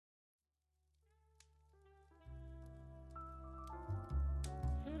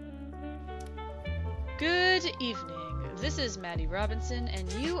Good evening. This is Maddie Robinson,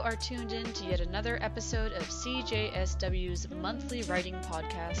 and you are tuned in to yet another episode of CJSW's monthly writing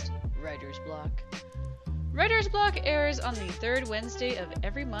podcast, Writer's Block. Writer's Block airs on the third Wednesday of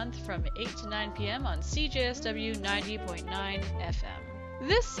every month from 8 to 9 p.m. on CJSW 90.9 FM.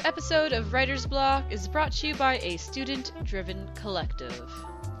 This episode of Writer's Block is brought to you by a student-driven collective.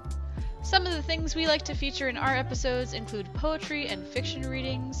 Some of the things we like to feature in our episodes include poetry and fiction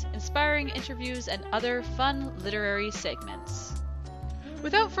readings, inspiring interviews, and other fun literary segments.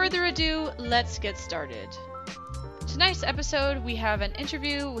 Without further ado, let's get started. Tonight's episode, we have an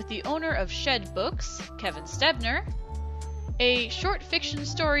interview with the owner of Shed Books, Kevin Stebner, a short fiction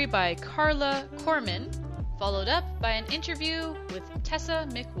story by Carla Corman, followed up by an interview with Tessa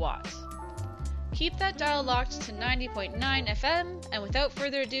McWatt. Keep that dial locked to 90.9 FM, and without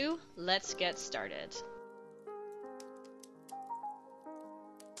further ado, let's get started.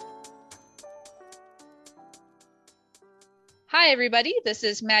 Hi everybody, this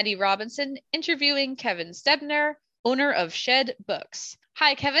is Maddie Robinson interviewing Kevin Stebner, owner of Shed Books.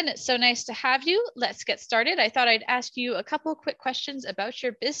 Hi Kevin, it's so nice to have you. Let's get started. I thought I'd ask you a couple quick questions about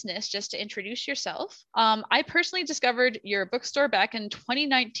your business just to introduce yourself. I personally discovered your bookstore back in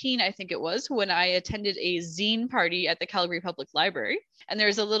 2019, I think it was, when I attended a zine party at the Calgary Public Library. And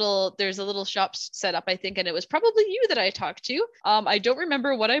there's a little shop set up, I think, and it was probably you that I talked to. I don't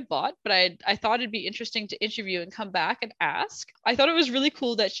remember what I bought, but I thought it'd be interesting to interview and come back and ask. I thought it was really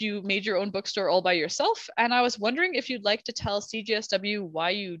cool that you made your own bookstore all by yourself, and I was wondering if you'd like to tell CJSW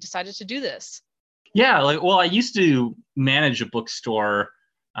why you decided to do this. Yeah, I used to manage a bookstore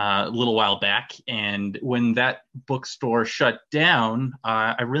a little while back, and when that bookstore shut down,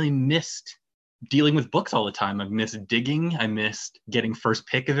 I really missed dealing with books all the time. I missed digging. I missed getting first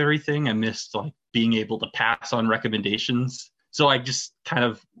pick of everything. I missed being able to pass on recommendations. So I just kind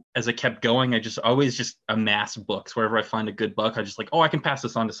of, as I kept going, I just always just amass books. Wherever I find a good book, I just I can pass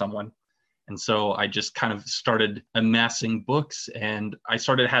this on to someone. And so I just kind of started amassing books, and I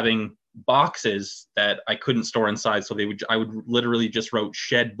started having boxes that I couldn't store inside. So I would literally just wrote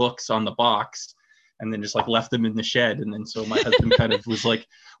Shed Books on the box, and then just left them in the shed. And then so my husband kind of was like,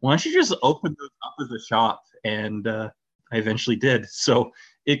 why don't you just open those up as a shop? And I eventually did. So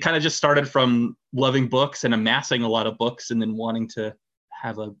it kind of just started from loving books and amassing a lot of books, and then wanting to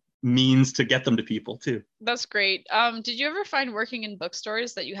have a means to get them to people too. That's great. Did you ever find working in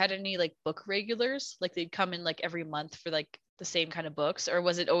bookstores that you had any book regulars? They'd come in every month for the same kind of books, or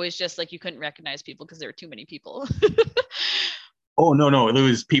was it always just you couldn't recognize people because there were too many people? Oh, no. There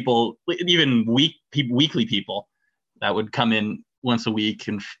was people, even weekly people that would come in once a week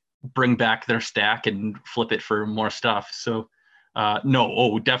and bring back their stack and flip it for more stuff. So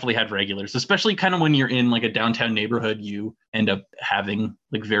definitely had regulars, especially kind of when you're in a downtown neighborhood. You end up having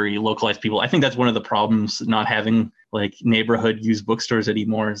very localized people. I think that's one of the problems not having neighborhood used bookstores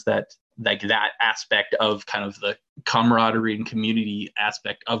anymore, is that that aspect of kind of the camaraderie and community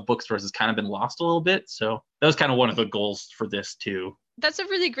aspect of bookstores has kind of been lost a little bit. So that was kind of one of the goals for this too. That's a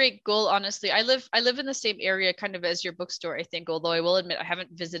really great goal, honestly. I live in the same area kind of as your bookstore, I think, although I will admit I haven't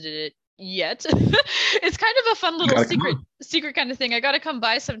visited it yet. It's kind of a fun little secret kind of thing. I got to come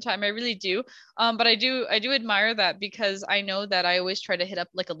by sometime. I really do. But I do admire that, because I know that I always try to hit up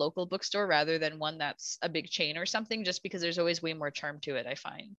a local bookstore rather than one that's a big chain or something, just because there's always way more charm to it, I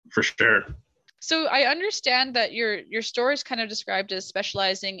find. For sure. So I understand that your store is kind of described as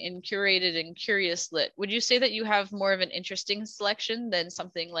specializing in curated and curious lit. Would you say that you have more of an interesting selection than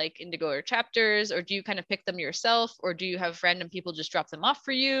something like Indigo or Chapters, or do you kind of pick them yourself, or do you have random people just drop them off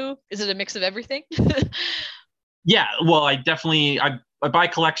for you? Is it a mix of everything? Yeah, well, I buy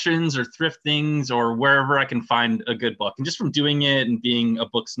collections or thrift things or wherever I can find a good book. And just from doing it and being a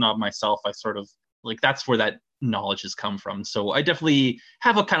book snob myself, I sort of that's where that knowledge has come from. So I definitely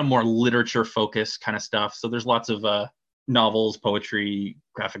have a kind of more literature focused kind of stuff. So there's lots of novels, poetry,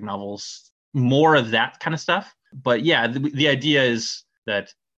 graphic novels, more of that kind of stuff. But yeah, the idea is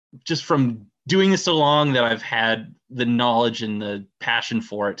that just from doing this so long, that I've had the knowledge and the passion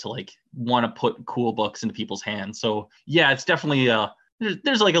for it to want to put cool books into people's hands. So yeah, it's definitely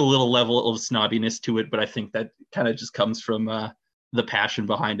there's a little level of snobbiness to it, but I think that kind of just comes from the passion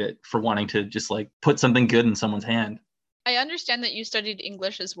behind it, for wanting to just put something good in someone's hand. I understand that you studied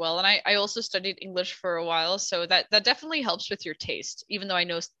English as well, and I also studied English for a while, so that definitely helps with your taste, even though I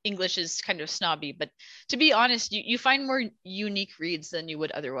know English is kind of snobby. But to be honest, you find more unique reads than you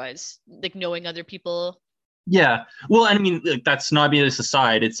would otherwise, knowing other people. Yeah, well, I mean, that snobbiness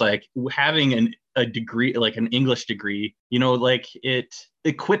aside, it's having a degree, an English degree, it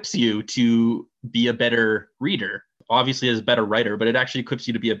equips you to be a better reader. obviously as a better writer, but it actually equips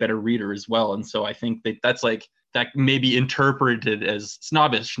you to be a better reader as well. And so I think that's like, that may be interpreted as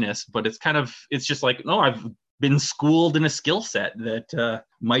snobbishness, but it's just like, no, I've been schooled in a skill set that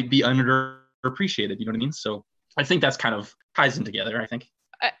might be underappreciated. You know what I mean? So I think that's kind of ties in together, I think.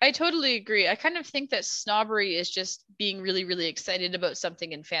 I totally agree. I kind of think that snobbery is just being really, really excited about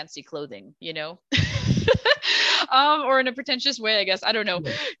something in fancy clothing, you know? Or in a pretentious way, I guess. I don't know.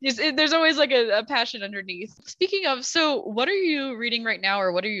 Yeah. There's always like a passion underneath. Speaking of, so what are you reading right now,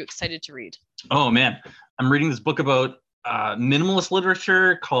 or what are you excited to read? Oh, man. I'm reading this book about minimalist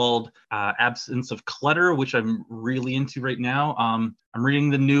literature called Absence of Clutter, which I'm really into right now. I'm reading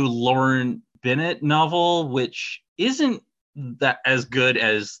the new Lauren Bennett novel, which isn't that as good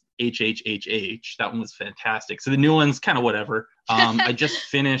as HHHH. That one was fantastic. So the new one's kind of whatever. I just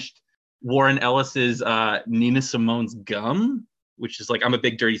finished Warren Ellis's Nina Simone's Gum, which is like, I'm a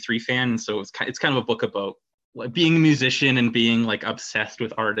big Dirty Three fan, and so it's kind of a book about like being a musician and being like obsessed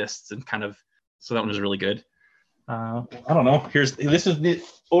with artists, and kind of, so that one was really good. I don't know. This is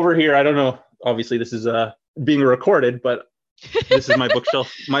over here. I don't know. Obviously, this is being recorded, but this is my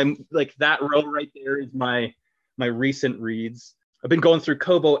bookshelf. My like that row right there is my recent reads. I've been going through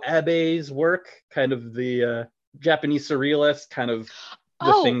Kobo Abe's work, kind of the Japanese surrealist, kind of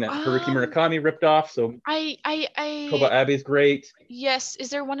the thing that Haruki Murakami ripped off. So Kobo Abe's great. Yes.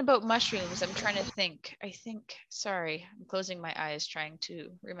 Is there one about mushrooms? I'm trying to think. Sorry, I'm closing my eyes trying to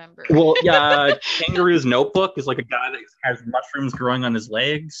remember. Well, yeah, Kangaroo's Notebook is like a guy that has mushrooms growing on his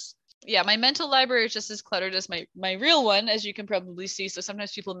legs. Yeah, my mental library is just as cluttered as my real one, as you can probably see. So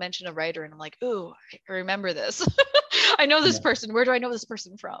sometimes people mention a writer and I'm like, ooh, I remember this. I know this person. Where do I know this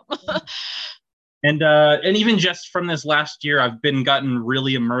person from? And even just from this last year, I've gotten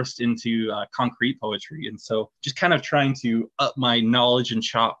really immersed into concrete poetry. And so just kind of trying to up my knowledge and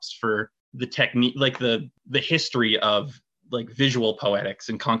chops for the technique, like the history of like visual poetics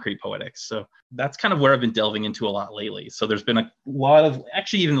and concrete poetics. So that's kind of where I've been delving into a lot lately. So there's been a lot of,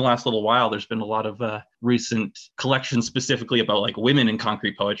 actually even the last little while, there's been a lot of recent collections specifically about like women in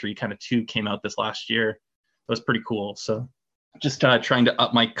concrete poetry. Kind of two came out this last year. That was pretty cool. So just trying to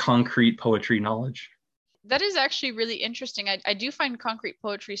up my concrete poetry knowledge. That is actually really interesting. I do find concrete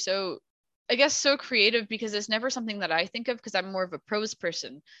poetry so creative, because it's never something that I think of, because I'm more of a prose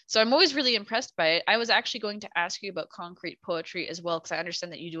person. So I'm always really impressed by it. I was actually going to ask you about concrete poetry as well, because I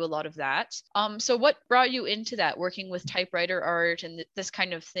understand that you do a lot of that. So what brought you into that, working with typewriter art and this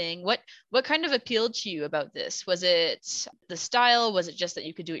kind of thing? What kind of appealed to you about this? Was it the style? Was it just that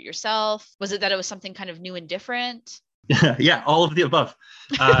you could do it yourself? Was it that it was something kind of new and different? Yeah, all of the above.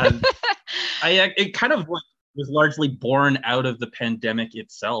 It kind of was largely born out of the pandemic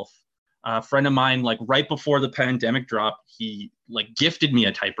itself. A friend of mine, like right before the pandemic dropped, he like gifted me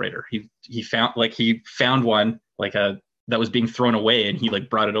a typewriter. He found one like that was being thrown away, and he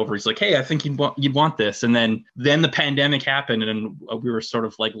like brought it over. He's like, "Hey, I think you'd want this." And then the pandemic happened, and we were sort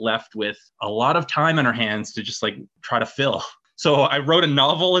of like left with a lot of time on our hands to just like try to fill. So I wrote a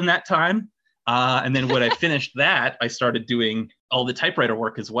novel in that time. And then when I finished that, I started doing all the typewriter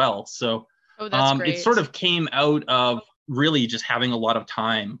work as well. So that's great. It sort of came out of really just having a lot of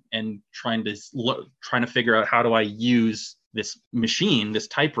time and trying to figure out how do I use this machine, this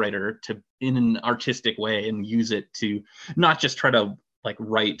typewriter, to in an artistic way, and use it to not just try to like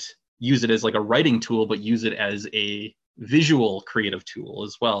use it as like a writing tool, but use it as a visual creative tool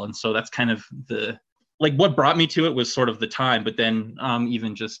as well. And so that's kind of what brought me to it was sort of the time, but then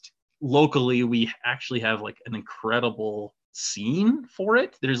even just locally, we actually have like an incredible scene for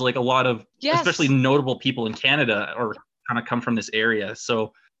it. There's like a lot of, especially notable people in Canada or kind of come from this area.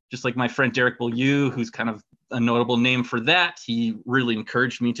 So just like my friend Derek Beaulieu, who's kind of a notable name for that, he really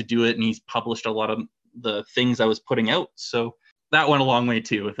encouraged me to do it, and he's published a lot of the things I was putting out. So that went a long way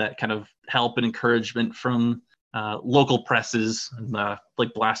too, with that kind of help and encouragement from local presses,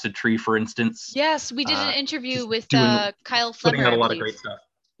 like Blasted Tree, for instance. Yes, we did an interview with Kyle Flemmer. Putting out a lot of great stuff.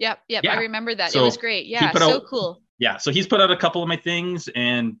 Yep, yeah. I remember that. So it was great. Yeah, cool. Yeah, so he's put out a couple of my things,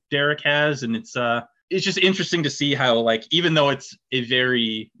 and Derek has, and it's just interesting to see how, like, even though it's a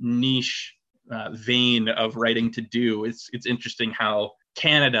very niche vein of writing to do, it's interesting how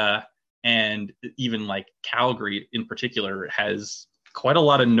Canada and even like Calgary in particular has quite a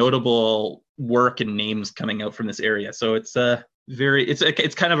lot of notable work and names coming out from this area. So it's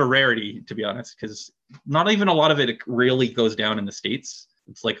it's kind of a rarity, to be honest, because not even a lot of it really goes down in the States.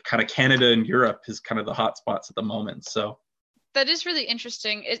 It's like kind of Canada and Europe is kind of the hot spots at the moment. So that is really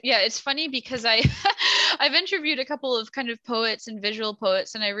interesting. It's funny because I've interviewed a couple of kind of poets and visual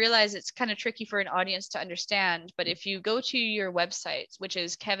poets, and I realize it's kind of tricky for an audience to understand. But if you go to your website, which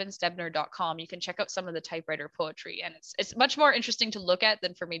is kevinstebner.com, you can check out some of the typewriter poetry, and it's much more interesting to look at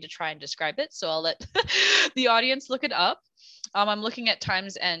than for me to try and describe it. So I'll let the audience look it up. I'm looking at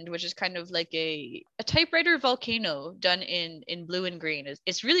Time's End, which is kind of like a typewriter volcano done in blue and green.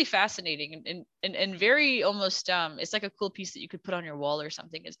 It's really fascinating and very almost it's like a cool piece that you could put on your wall or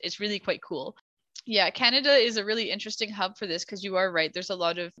something. It's really quite cool. Yeah, Canada is a really interesting hub for this because you are right. There's a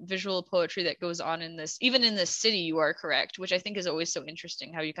lot of visual poetry that goes on in this, even in this city, you are correct, which I think is always so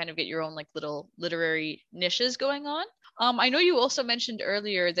interesting how you kind of get your own like little literary niches going on. I know you also mentioned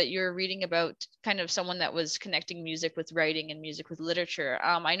earlier that you're reading about kind of someone that was connecting music with writing and music with literature.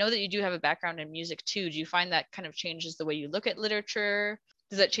 I know that you do have a background in music too. Do you find that kind of changes the way you look at literature?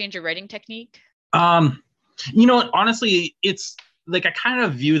 Does that change your writing technique? Honestly, it's like I kind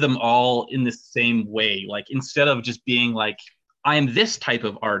of view them all in the same way. Like instead of just being like, I am this type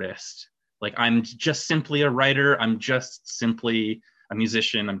of artist, like I'm just simply a writer, I'm just simply a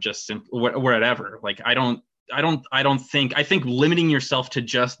musician, I'm just whatever. Like I think limiting yourself to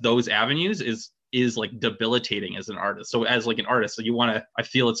just those avenues is like debilitating as an artist. So as like an artist, so I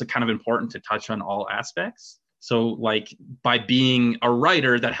feel it's a kind of important to touch on all aspects. So like by being a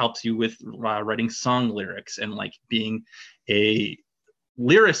writer, that helps you with writing song lyrics, and like being a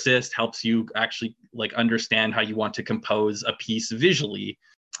lyricist helps you actually like understand how you want to compose a piece visually.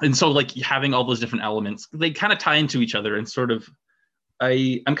 And so like having all those different elements, they kind of tie into each other, and sort of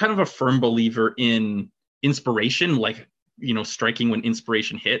I'm kind of a firm believer in inspiration, like, striking when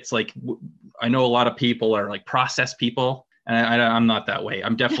inspiration hits. Like I know a lot of people are like process people, and I'm not that way.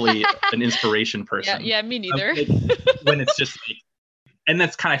 I'm definitely an inspiration person. Yeah, me neither. When it's just like, and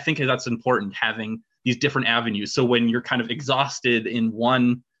that's kind of, I think that's important, having these different avenues. So when you're kind of exhausted in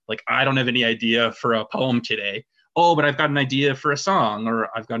one, like, I don't have any idea for a poem today. Oh, but I've got an idea for a song,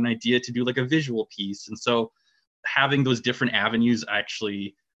 or I've got an idea to do like a visual piece. And so having those different avenues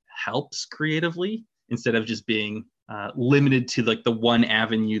actually helps creatively, instead of just being limited to like the one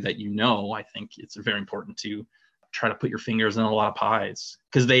avenue that I think it's very important to try to put your fingers in a lot of pies,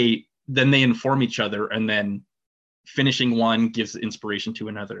 because they inform each other, and then finishing one gives inspiration to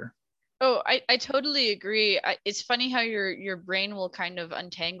another. Oh, I totally agree. It's funny how your brain will kind of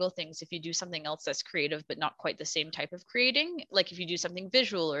untangle things if you do something else that's creative, but not quite the same type of creating. Like if you do something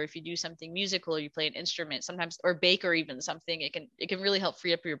visual, or if you do something musical, or you play an instrument sometimes, or bake, or even something, it can really help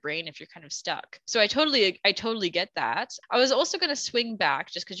free up your brain if you're kind of stuck. So I totally get that. I was also going to swing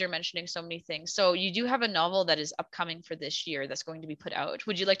back just because you're mentioning so many things. So you do have a novel that is upcoming for this year that's going to be put out.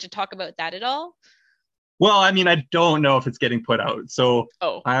 Would you like to talk about that at all? Well, I mean, I don't know if it's getting put out, so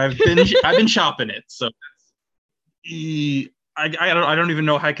I've been shopping it. So I don't even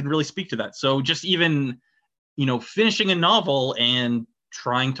know how I can really speak to that. So just even, finishing a novel and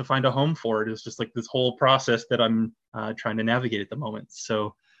trying to find a home for it is just like this whole process that I'm trying to navigate at the moment.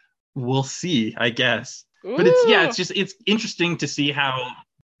 So we'll see, I guess. Ooh. But it's interesting to see how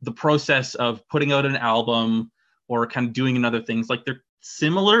the process of putting out an album or kind of doing another things, like they're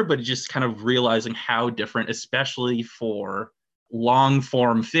similar, but just kind of realizing how different, especially for long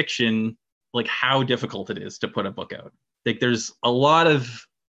form fiction, like how difficult it is to put a book out. Like there's a lot of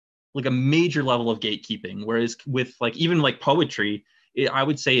like a major level of gatekeeping, whereas with like even like poetry, I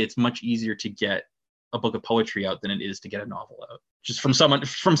would say it's much easier to get a book of poetry out than it is to get a novel out, just from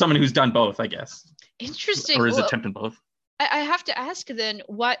someone who's done both, I guess. Interesting. Or is attempted both. I have to ask then,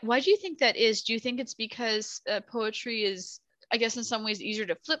 why do you think that is? Do you think it's because poetry is, I guess, in some ways easier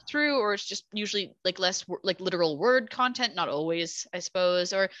to flip through, or it's just usually like less like literal word content? Not always, I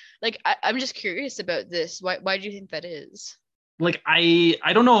suppose. Or like, I'm just curious about this. Why do you think that is? Like, I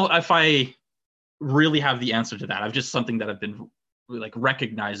don't know if I really have the answer to that. I've just something that I've been like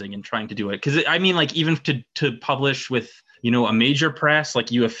recognizing and trying to do it. Because I mean, like even to publish with, a major press,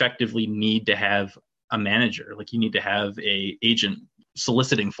 like you effectively need to have a manager. Like you need to have a agent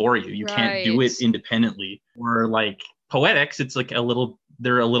soliciting for you. You can't do it independently. Or like poetics, it's like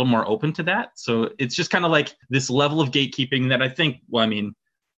they're a little more open to that. So it's just kind of like this level of gatekeeping that I think, well, I mean,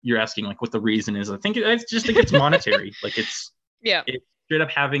 you're asking like what the reason is. I think it's monetary. Like it's straight up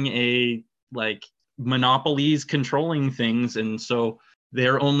having a like monopolies controlling things. And so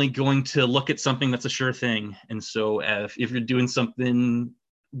they're only going to look at something that's a sure thing. And so if you're doing something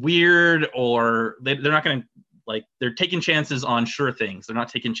weird, or they're not going to, like, they're taking chances on sure things. They're not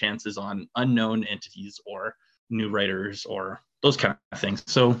taking chances on unknown entities or new writers or those kind of things.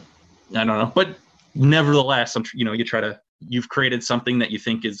 So I don't know, but nevertheless, you've created something that you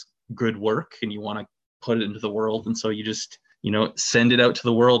think is good work and you want to put it into the world. And so you just, send it out to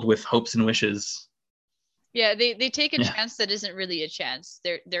the world with hopes and wishes. Yeah, they take a Yeah. chance that isn't really a chance.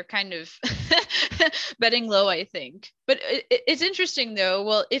 They're kind of betting low, I think. But it's interesting though.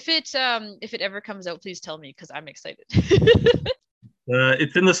 Well, if it ever comes out, please tell me because I'm excited.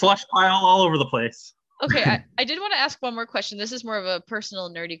 It's in the slush pile all over the place. Okay, I did want to ask one more question. This is more of a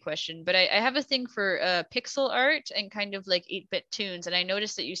personal nerdy question, but I have a thing for pixel art and kind of like 8-bit tunes, and I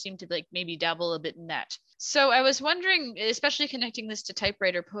noticed that you seem to like maybe dabble a bit in that. So I was wondering, especially connecting this to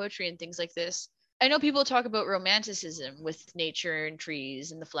typewriter poetry and things like this. I know people talk about romanticism with nature and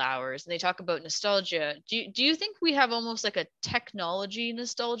trees and the flowers, and they talk about nostalgia. Do you think we have almost like a technology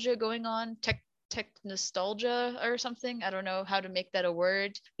nostalgia going on? Tech nostalgia or something. I don't know how to make that a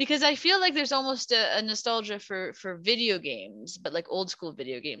word because I feel like there's almost a nostalgia for video games, but like old school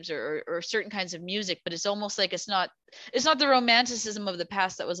video games or certain kinds of music. But it's almost like it's not the romanticism of the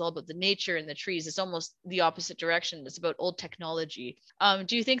past that was all about the nature and the trees. It's almost the opposite direction. It's about old technology.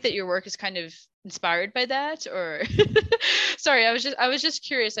 Do you think that your work is kind of inspired by that or sorry, I was just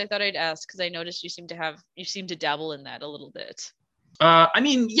curious. I thought I'd ask because I noticed you seem to dabble in that a little bit. I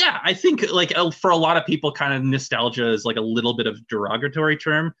mean, yeah, I think like for a lot of people, kind of nostalgia is like a little bit of derogatory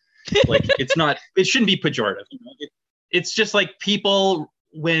term. Like it's not, it shouldn't be pejorative. It's just like people,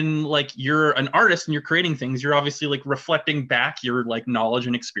 when like you're an artist and you're creating things, you're obviously like reflecting back your like knowledge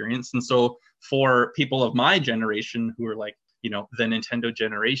and experience. And so for people of my generation who are like, the Nintendo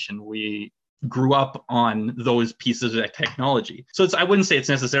generation, we grew up on those pieces of technology. So I wouldn't say it's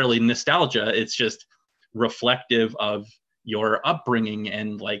necessarily nostalgia. It's just reflective of your upbringing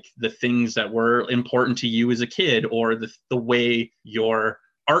and like the things that were important to you as a kid, or the way your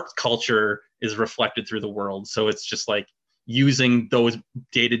art culture is reflected through the world. So it's just like using those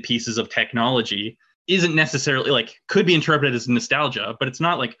dated pieces of technology isn't necessarily like, could be interpreted as nostalgia, but it's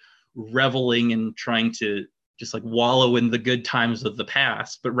not like reveling and trying to just like wallow in the good times of the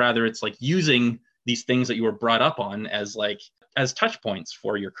past, but rather it's like using these things that you were brought up on as touch points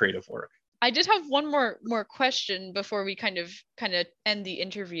for your creative work. I did have one more question before we kind of end the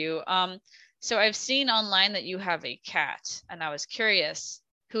interview. So I've seen online that you have a cat, and I was curious,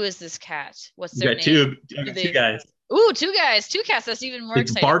 who is this cat? What's their name? Two guys. Ooh, two guys, two cats. That's even more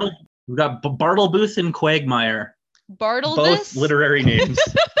exciting. We've got Bartlebooth and Quagmire. Bartlebooth? Both literary names.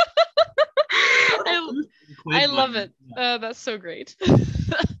 I love it. That's so great.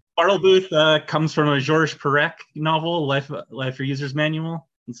 Bartlebooth comes from a Georges Perec novel, Life for User's Manual.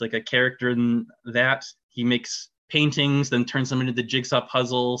 It's like a character in that. He makes paintings, then turns them into the jigsaw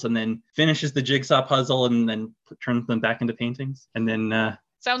puzzles, and then finishes the jigsaw puzzle, and then turns them back into paintings. And then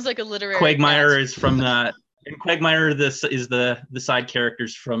sounds like a literary. Quagmire is from that. And Quagmire, this is the side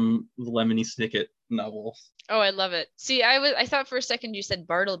characters from the Lemony Snicket novels. Oh, I love it. See, I thought for a second you said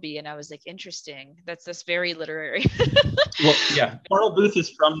Bartleby, and I was like, interesting. That's very literary. Well, yeah, Bartlebooth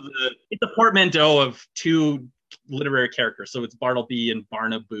is it's a portmanteau of two literary characters, so it's Bartleby and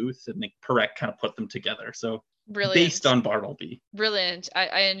Barna Booth, and Perec kind of put them together. So brilliant. Based on Bartleby. Brilliant.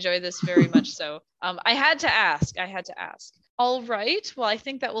 I enjoy this very much. So I had to ask. All right. Well, I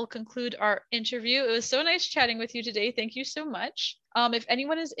think that will conclude our interview. It was so nice chatting with you today. Thank you so much. If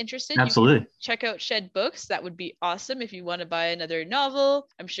anyone is interested, absolutely, you can check out Shed Books. That would be awesome. If you want to buy another novel,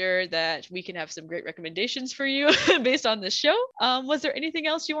 I'm sure that we can have some great recommendations for you based on this show. Was there anything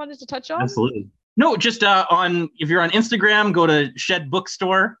else you wanted to touch on? Absolutely. No, just if you're on Instagram, go to Shed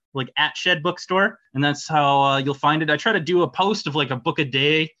Bookstore, like at Shed Bookstore, and that's how you'll find it. I try to do a post of like a book a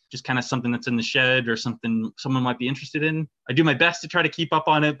day, just kind of something that's in the shed or something someone might be interested in. I do my best to try to keep up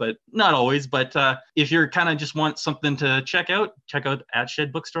on it, but not always. But if you're kind of just want something to check out at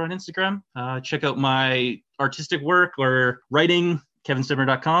Shed Bookstore on Instagram. Check out my artistic work or writing,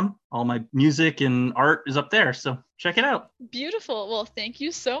 kevinstebner.com. All my music and art is up there, so check it out. Beautiful. Well, thank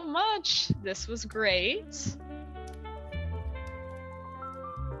you so much. This was great.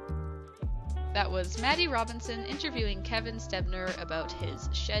 That was Maddie Robinson interviewing Kevin Stebner about his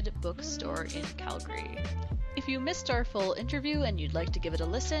Shed Bookstore in Calgary. If you missed our full interview and you'd like to give it a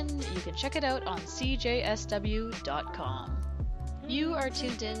listen, you can check it out on cjsw.com. You are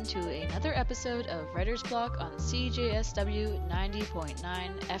tuned in to another episode of Writer's Block on CJSW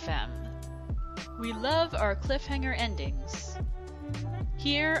 90.9 FM. We love our cliffhanger endings.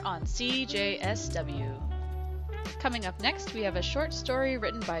 Here on CJSW. Coming up next, we have a short story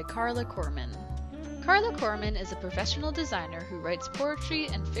written by Carla Corman. Carla Corman is a professional designer who writes poetry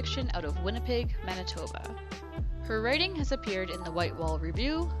and fiction out of Winnipeg, Manitoba. Her writing has appeared in the White Wall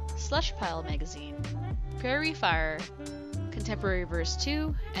Review, Slushpile Magazine, Prairie Fire, Contemporary Verse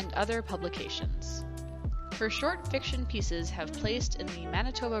 2, and other publications. Her short fiction pieces have placed in the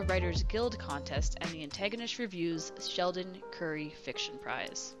Manitoba Writers Guild contest and the Antagonist Review's Sheldon Curry Fiction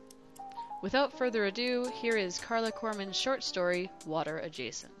Prize. Without further ado, here is Carla Corman's short story, Water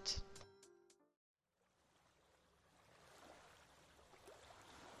Adjacent.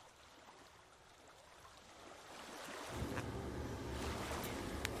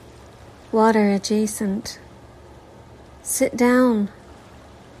 Water adjacent. Sit down.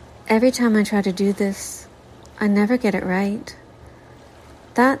 Every time I try to do this, I never get it right.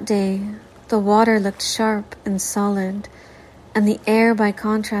 That day, the water looked sharp and solid, and the air by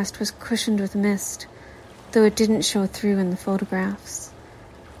contrast was cushioned with mist, though it didn't show through in the photographs.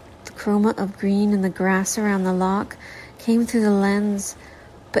 The chroma of green in the grass around the loch came through the lens,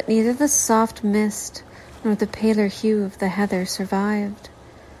 but neither the soft mist nor the paler hue of the heather survived.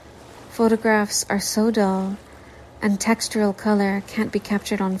 Photographs are so dull, and textural color can't be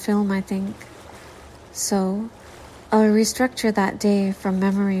captured on film, I think. So, I'll restructure that day from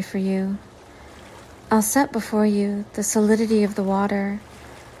memory for you. I'll set before you the solidity of the water,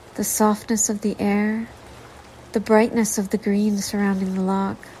 the softness of the air, the brightness of the green surrounding the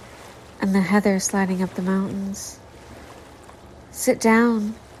loch, and the heather sliding up the mountains. Sit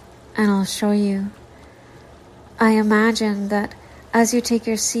down, and I'll show you. I imagine that as you take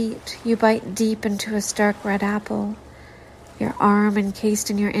your seat, you bite deep into a stark red apple, your arm encased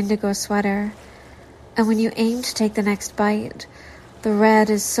in your indigo sweater, and when you aim to take the next bite, the red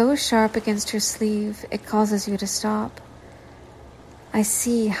is so sharp against your sleeve it causes you to stop. I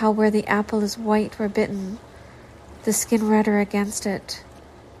see how where the apple is white where bitten, the skin redder against it,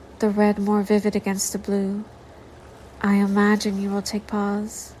 the red more vivid against the blue. I imagine you will take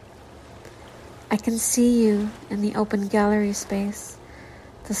pause. I can see you in the open gallery space,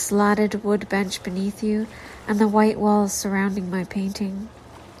 the slatted wood bench beneath you, and the white walls surrounding my painting.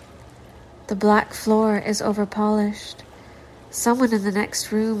 The black floor is over-polished. Someone in the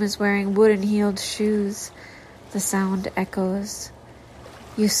next room is wearing wooden-heeled shoes. The sound echoes.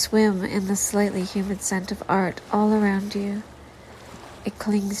 You swim in the slightly humid scent of art all around you. It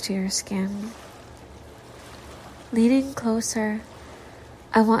clings to your skin. Leaning closer,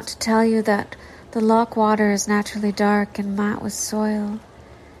 I want to tell you that the loch water is naturally dark and matte with soil.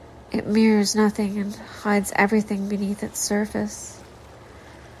 It mirrors nothing and hides everything beneath its surface.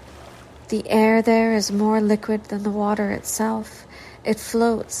 The air there is more liquid than the water itself. It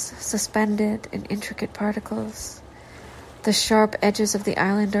floats, suspended in intricate particles. The sharp edges of the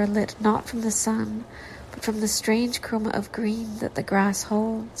island are lit not from the sun, but from the strange chroma of green that the grass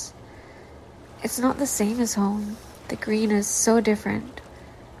holds. It's not the same as home. The green is so different,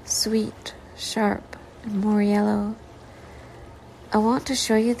 sweet, sharp, and more yellow. I want to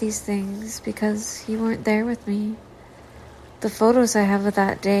show you these things because you weren't there with me. The photos I have of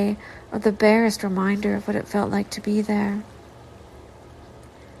that day are the barest reminder of what it felt like to be there.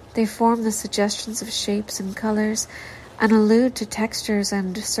 They form the suggestions of shapes and colors and allude to textures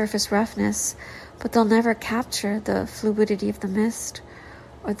and surface roughness, but they'll never capture the fluidity of the mist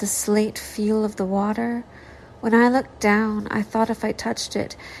or the slate feel of the water. When I looked down, I thought if I touched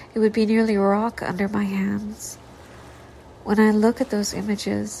it, it would be nearly rock under my hands. When I look at those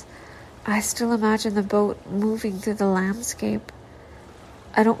images, I still imagine the boat moving through the landscape.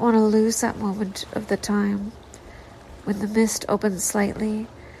 I don't want to lose that moment of the time when the mist opened slightly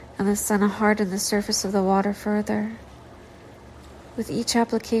and the sun hardened the surface of the water further. With each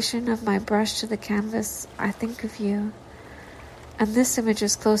application of my brush to the canvas, I think of you. And this image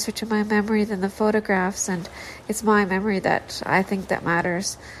is closer to my memory than the photographs, and it's my memory that I think that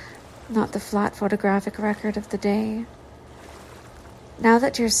matters, not the flat photographic record of the day. Now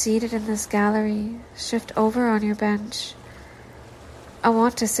that you're seated in this gallery, shift over on your bench. I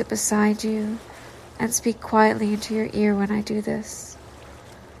want to sit beside you and speak quietly into your ear when I do this.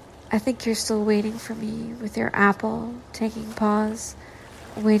 I think you're still waiting for me with your apple, taking pause,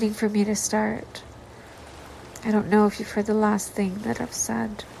 waiting for me to start. I don't know if you've heard the last thing that I've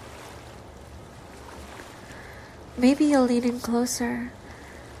said. Maybe you'll lean in closer.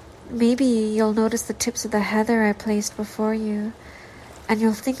 Maybe you'll notice the tips of the heather I placed before you, and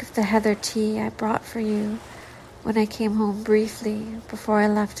you'll think of the heather tea I brought for you when I came home briefly before I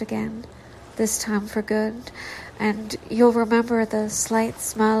left again, this time for good, and you'll remember the slight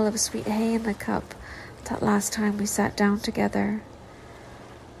smell of sweet hay in the cup that last time we sat down together.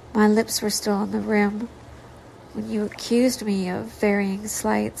 My lips were still on the rim when you accused me of varying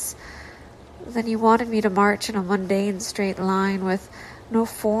slights. Then you wanted me to march in a mundane straight line with no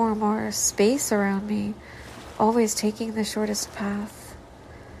form or space around me, always taking the shortest path.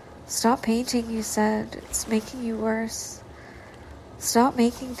 Stop painting, you said. It's making you worse. Stop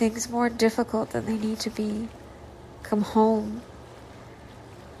making things more difficult than they need to be. Come home.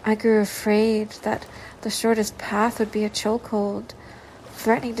 I grew afraid that the shortest path would be a chokehold,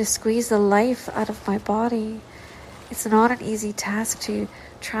 threatening to squeeze the life out of my body. It's not an easy task to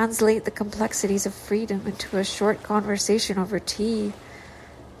translate the complexities of freedom into a short conversation over tea.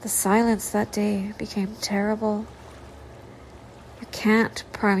 The silence that day became terrible. You can't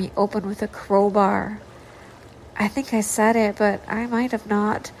pry me open with a crowbar. I think I said it, but I might have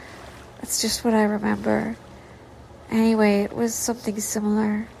not. That's just what I remember. Anyway, it was something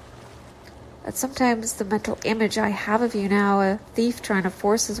similar. But sometimes the mental image I have of you now, a thief trying to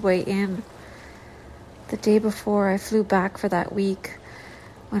force his way in. The day before I flew back for that week,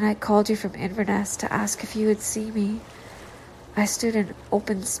 when I called you from Inverness to ask if you would see me, I stood in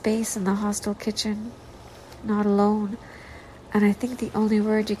open space in the hostel kitchen, not alone, and I think the only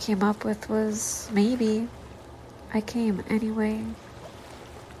word you came up with was maybe. I came anyway.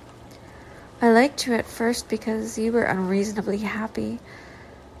 I liked you at first because you were unreasonably happy.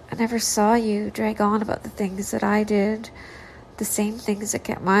 I never saw you drag on about the things that I did, the same things that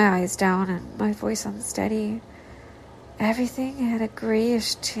kept my eyes down and my voice unsteady. Everything had a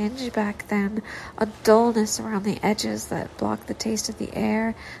grayish tinge back then, a dullness around the edges that blocked the taste of the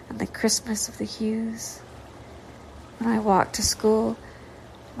air and the crispness of the hues. When I walked to school,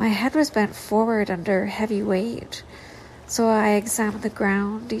 my head was bent forward under heavy weight, so I examined the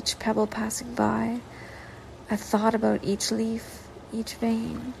ground, each pebble passing by. I thought about each leaf, each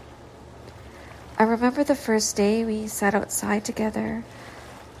vein. I remember the first day we sat outside together,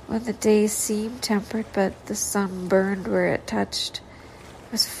 when the day seemed tempered but the sun burned where it touched.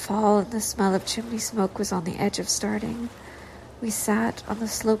 It was fall and the smell of chimney smoke was on the edge of starting. We sat on the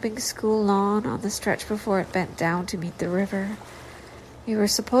sloping school lawn on the stretch before it bent down to meet the river. We were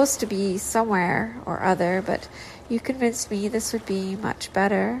supposed to be somewhere or other, but you convinced me this would be much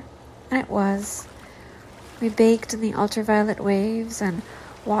better, and it was. We baked in the ultraviolet waves and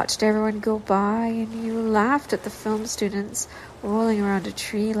watched everyone go by, and you laughed at the film students rolling around a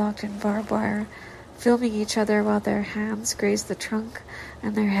tree locked in barbed wire, filming each other while their hands grazed the trunk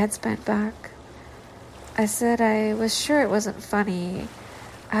and their heads bent back. I said I was sure it wasn't funny.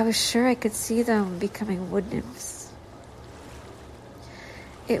 I was sure I could see them becoming wood nymphs.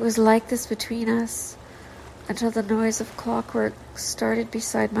 It was like this between us until the noise of clockwork started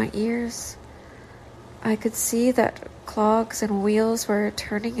beside my ears. I could see that clogs and wheels were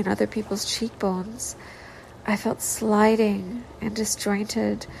turning in other people's cheekbones. I felt sliding and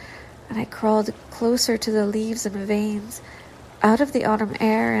disjointed, and I crawled closer to the leaves and veins, out of the autumn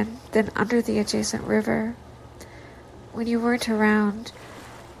air and then under the adjacent river. When you weren't around,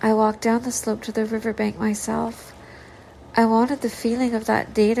 I walked down the slope to the riverbank myself. I wanted the feeling of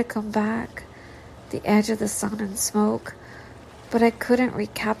that day to come back, the edge of the sun and smoke, but I couldn't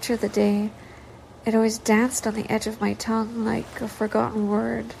recapture the day. It always danced on the edge of my tongue like a forgotten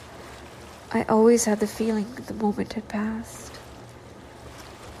word. I always had the feeling the moment had passed.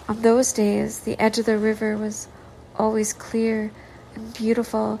 On those days, the edge of the river was always clear and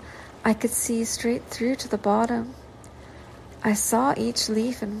beautiful. I could see straight through to the bottom. I saw each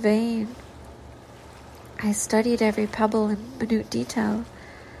leaf and vein. I studied every pebble in minute detail.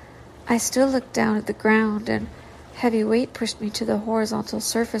 I still looked down at the ground, and heavy weight pushed me to the horizontal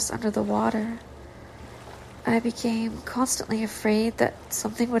surface under the water. I became constantly afraid that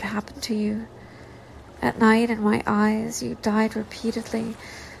something would happen to you. At night in my eyes, you died repeatedly,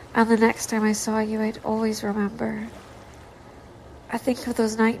 and the next time I saw you, I'd always remember. I think of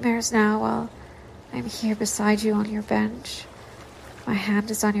those nightmares now while I'm here beside you on your bench. My hand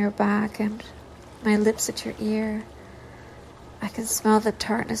is on your back and my lips at your ear. I can smell the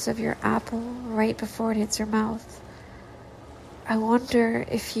tartness of your apple right before it hits your mouth. I wonder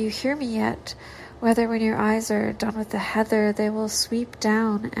if you hear me yet, whether when your eyes are done with the heather, they will sweep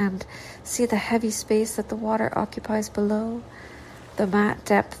down and see the heavy space that the water occupies below, the matte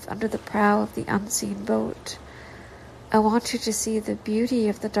depth under the prow of the unseen boat. I want you to see the beauty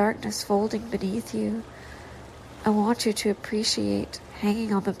of the darkness folding beneath you. I want you to appreciate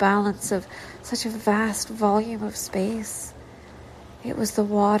hanging on the balance of such a vast volume of space. It was the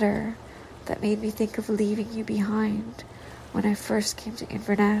water that made me think of leaving you behind when I first came to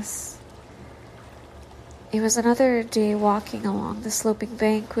Inverness. It was another day walking along the sloping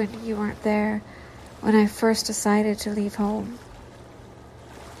bank when you weren't there, when I first decided to leave home.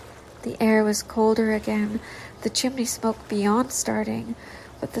 The air was colder again, the chimney smoke beyond starting,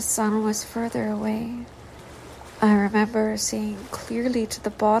 but the sun was further away. I remember seeing clearly to the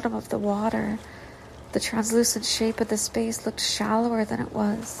bottom of the water. The translucent shape of the space looked shallower than it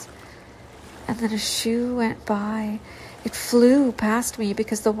was. And then a shoe went by. It flew past me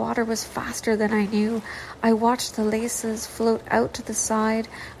because the water was faster than I knew. I watched the laces float out to the side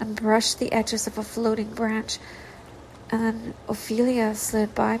and brush the edges of a floating branch. and then Ophelia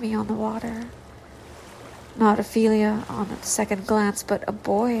slid by me on the water. Not Ophelia on a second glance, but a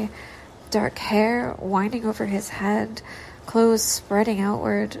boy, dark hair winding over his head, clothes spreading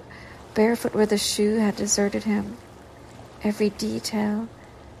outward, barefoot where the shoe had deserted him. Every detail,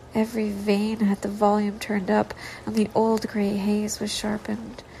 every vein had the volume turned up, and the old grey haze was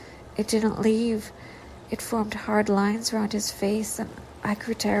sharpened. It didn't leave. It formed hard lines around his face, and I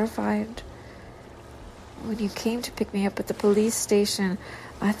grew terrified. When you came to pick me up at the police station,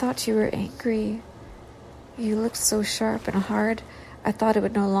 I thought you were angry. You looked so sharp and hard, I thought it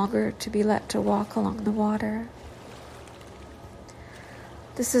would no longer to be let to walk along the water.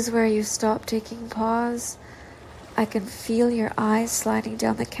 This is where you stop taking pause. I can feel your eyes sliding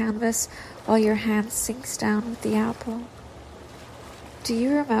down the canvas while your hand sinks down with the apple. Do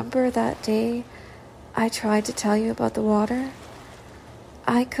you remember that day I tried to tell you about the water?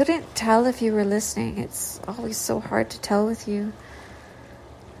 I couldn't tell if you were listening. It's always so hard to tell with you.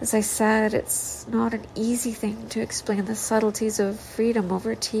 As I said, it's not an easy thing to explain the subtleties of freedom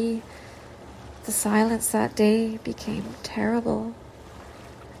over tea. The silence that day became terrible.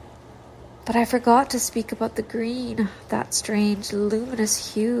 But I forgot to speak about the green, that strange,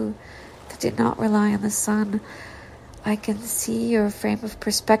 luminous hue that did not rely on the sun. I can see your frame of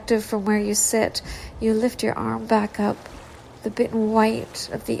perspective from where you sit. You lift your arm back up, the bitten white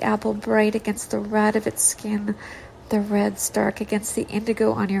of the apple bright against the red of its skin, the red stark against the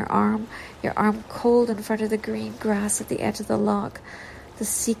indigo on your arm cold in front of the green grass at the edge of the loch, the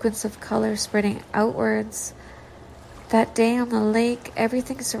sequence of color spreading outwards. That day on the lake,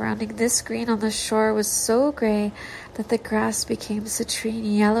 everything surrounding this green on the shore was so grey that the grass became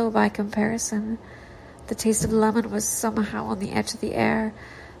citrine yellow by comparison. The taste of lemon was somehow on the edge of the air.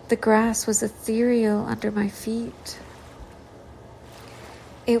 The grass was ethereal under my feet.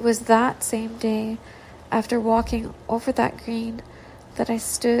 It was that same day, after walking over that green, that I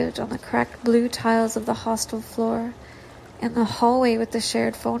stood on the cracked blue tiles of the hostel floor, in the hallway with the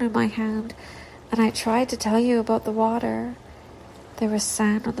shared phone in my hand, and I tried to tell you about the water. There was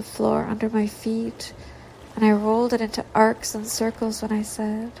sand on the floor under my feet, and I rolled it into arcs and circles when I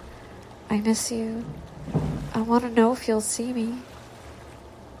said, I miss you. I want to know if you'll see me.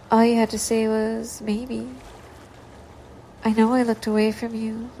 All you had to say was, maybe. I know I looked away from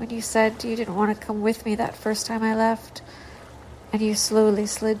you when you said you didn't want to come with me that first time I left, and you slowly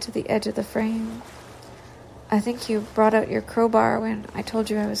slid to the edge of the frame. I think you brought out your crowbar when I told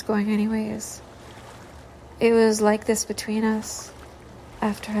you I was going anyways. It was like this between us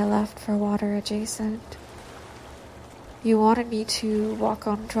after I left for water adjacent. You wanted me to walk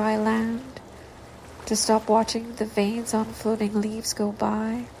on dry land, to stop watching the veins on floating leaves go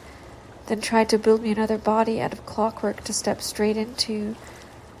by, then tried to build me another body out of clockwork to step straight into,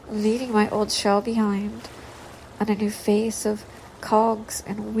 leaving my old shell behind, and a new face of cogs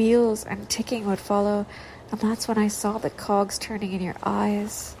and wheels and ticking would follow, and that's when I saw the cogs turning in your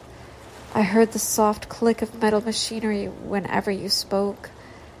eyes. I heard the soft click of metal machinery whenever you spoke,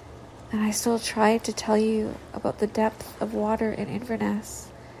 and I still tried to tell you about the depth of water in Inverness,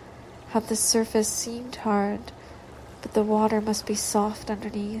 how the surface seemed hard, but the water must be soft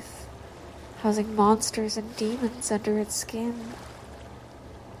underneath, housing monsters and demons under its skin.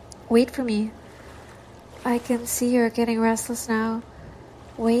 Wait for me. I can see you're getting restless now.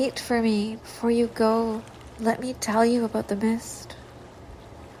 Wait for me before you go. Let me tell you about the mist.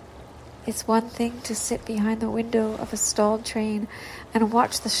 It's one thing to sit behind the window of a stalled train and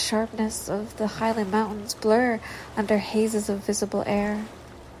watch the sharpness of the Highland Mountains blur under hazes of visible air.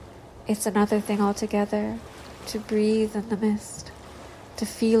 It's another thing altogether to breathe in the mist, to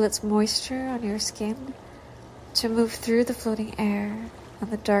feel its moisture on your skin, to move through the floating air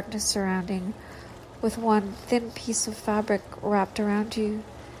and the darkness surrounding, with one thin piece of fabric wrapped around you,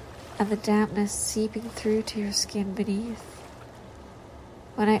 and the dampness seeping through to your skin beneath.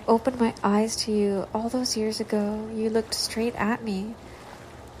 When I opened my eyes to you all those years ago, you looked straight at me.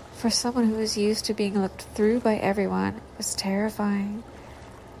 For someone who was used to being looked through by everyone, it was terrifying.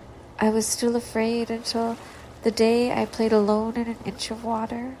 I was still afraid until the day I played alone in an inch of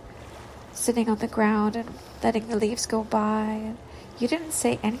water, sitting on the ground and letting the leaves go by. And you didn't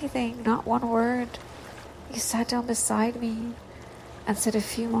say anything, not one word. You sat down beside me and said a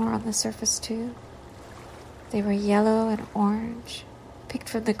few more on the surface too. They were yellow and orange, picked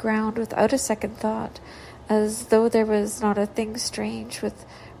from the ground without a second thought, as though there was not a thing strange with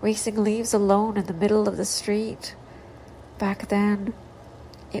racing leaves alone in the middle of the street. Back then,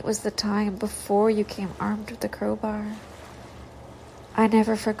 it was the time before you came armed with the crowbar. I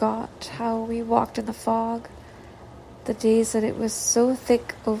never forgot how we walked in the fog, The days that it was so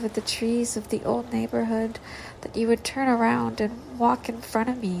thick over the trees of the old neighborhood that you would turn around and walk in front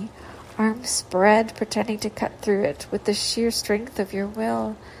of me, arms spread, pretending to cut through it with the sheer strength of your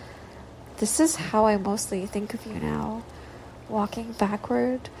will. This is how I mostly think of you now, walking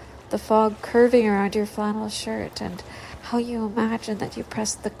backward, the fog curving around your flannel shirt, and how you imagine that you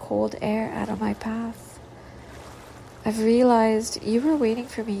pressed the cold air out of my path. I've realized you were waiting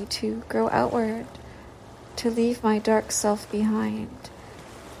for me to grow outward, to leave my dark self behind,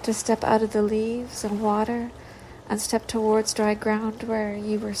 to step out of the leaves and water and step towards dry ground where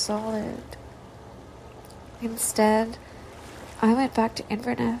you were solid. Instead, I went back to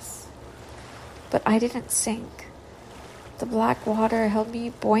Inverness, but I didn't sink. The black water held me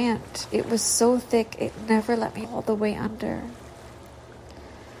buoyant. It was so thick it never let me all the way under.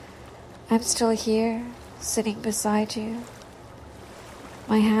 I'm still here, sitting beside you,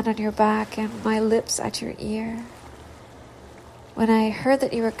 my hand on your back and my lips at your ear. When I heard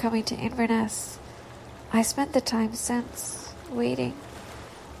that you were coming to Inverness, I spent the time since waiting.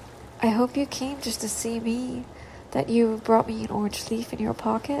 I hope you came just to see me, that you brought me an orange leaf in your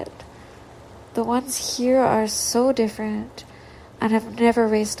pocket. The ones here are so different and have never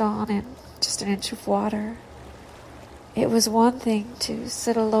raced on in just an inch of water. It was one thing to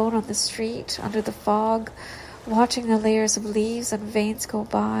sit alone on the street under the fog, watching the layers of leaves and veins go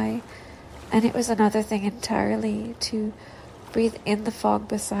by, and it was another thing entirely to breathe in the fog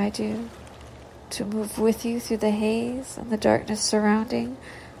beside you, to move with you through the haze and the darkness surrounding,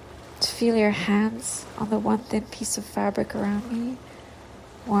 to feel your hands on the one thin piece of fabric around me,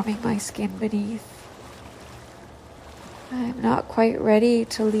 warming my skin beneath. I'm not quite ready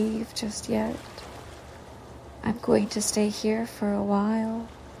to leave just yet. I'm going to stay here for a while.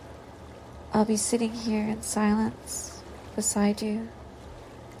 I'll be sitting here in silence beside you.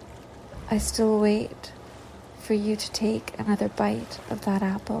 I still wait for you to take another bite of that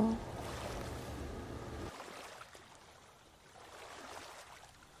apple.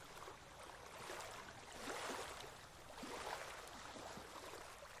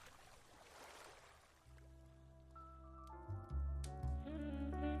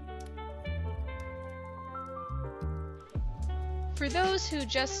 For those who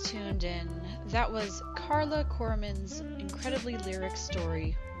just tuned in, that was Carla Corman's incredibly lyric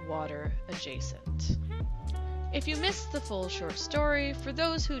story, Water Adjacent. If you missed the full short story, for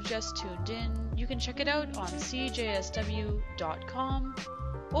those who just tuned in, you can check it out on cjsw.com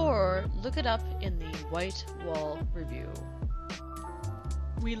or look it up in the White Wall Review.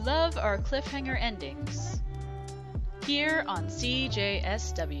 We love our cliffhanger endings here on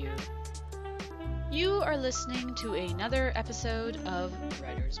CJSW. You are listening to another episode of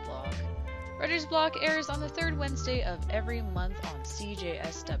Writer's Block. Writer's Block airs on the third Wednesday of every month on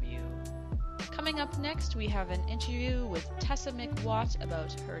CJSW. Coming up next, we have an interview with Tessa McWatt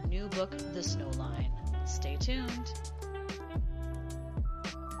about her new book, The Snow Line. Stay tuned.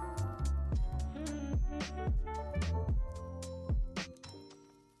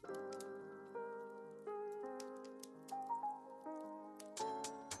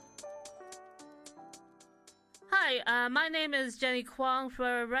 Hi, my name is Jenny Kwong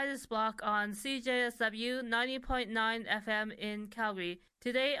for Writer's Block on CJSW 90.9 FM in Calgary.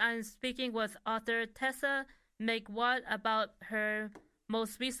 Today I'm speaking with author Tessa McWatt about her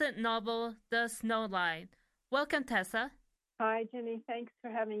most recent novel, The Snow Line. Welcome, Tessa. Hi, Jenny. Thanks for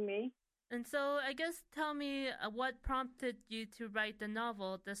having me. And so I guess tell me what prompted you to write the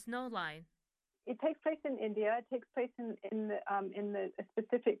novel, The Snow Line? It takes place in India. It takes place in a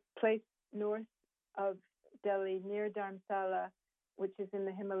specific place north of Delhi, near Dharamsala, which is in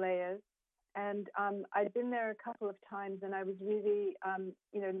the Himalayas. And I'd been there a couple of times, and I was really,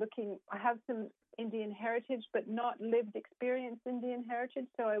 looking. I have some Indian heritage, but not lived experience Indian heritage.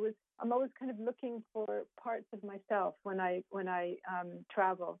 So I'm always kind of looking for parts of myself when I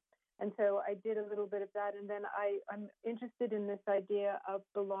travel. And so I did a little bit of that, and then I'm interested in this idea of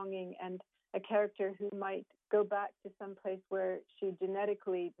belonging and a character who might go back to some place where she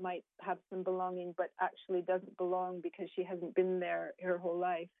genetically might have some belonging, but actually doesn't belong because she hasn't been there her whole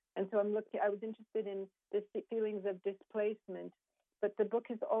life. And so I was interested in the feelings of displacement, but the book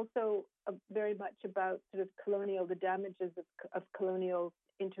is also very much about sort of the damages of colonial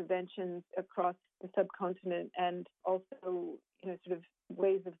interventions across the subcontinent, and also, sort of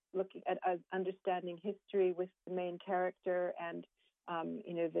ways of looking at understanding history with the main character, and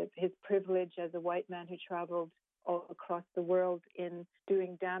his privilege as a white man who traveled all across the world in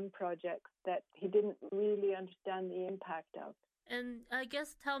doing dam projects that he didn't really understand the impact of. And I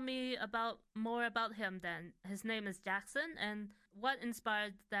guess tell me more about him then. His name is Jackson, and what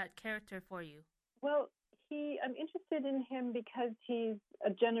inspired that character for you? Well, I'm interested in him because he's a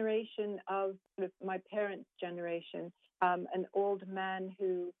generation of sort of my parents' generation, an old man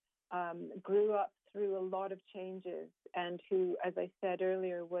who grew up through a lot of changes and who, as I said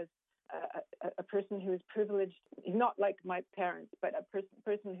earlier, was a person who is privileged, not like my parents, but a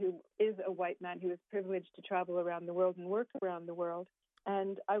person who is a white man who is privileged to travel around the world and work around the world.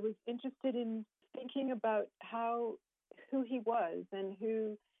 And I was interested in thinking about who he was and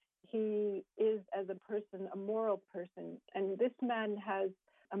who he is as a person, a moral person. And this man has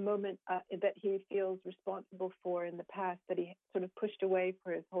a moment that he feels responsible for in the past that he sort of pushed away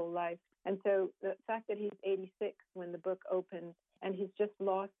for his whole life. And so the fact that he's 86 when the book opens and he's just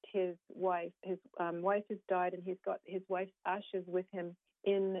lost his wife. His wife has died, and he's got his wife's ashes with him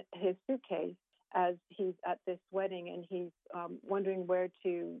in his suitcase as he's at this wedding, and he's wondering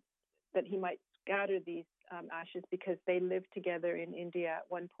that he might scatter these ashes because they lived together in India at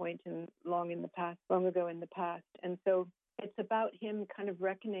one point and long ago in the past. And so it's about him kind of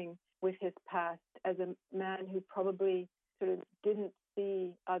reckoning with his past as a man who probably sort of didn't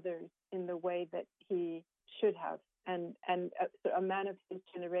see others in the way that he should have. And a man of his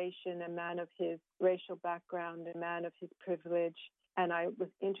generation, a man of his racial background, a man of his privilege. And I was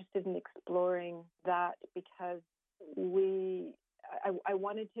interested in exploring that because I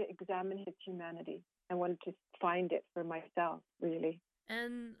wanted to examine his humanity. I wanted to find it for myself, really.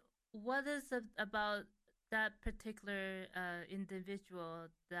 And what is it about that particular individual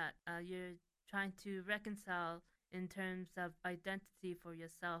that you're trying to reconcile in terms of identity for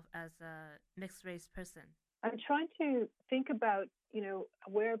yourself as a mixed race person? I'm trying to think about,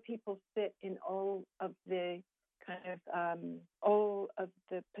 where people sit in all of the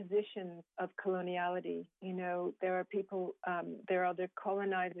positions of coloniality. There are people, there are other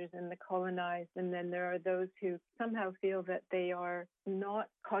colonizers and the colonized, and then there are those who somehow feel that they are not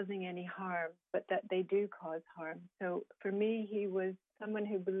causing any harm, but that they do cause harm. So for me, he was someone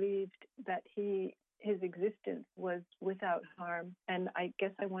who believed that his existence was without harm. And I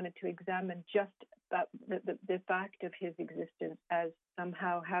guess I wanted to examine just that, the fact of his existence as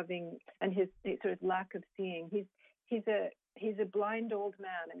somehow having, and his sort of lack of seeing. He's a blind old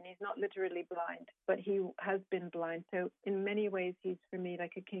man. I mean, he's not literally blind, but he has been blind. So in many ways, he's for me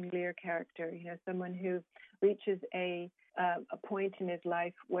like a King Lear character, someone who reaches a point in his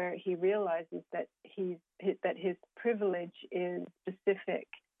life where he realizes that his privilege is specific,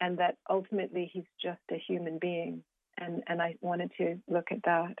 and that ultimately he's just a human being. And I wanted to look at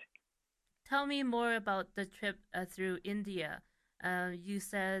that. Tell me more about the trip through India. You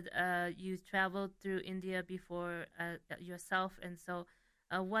said you traveled through India before yourself. And so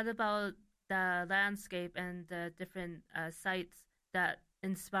what about the landscape and the different sites that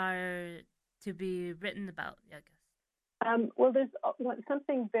inspire to be written about, I guess? Well, there's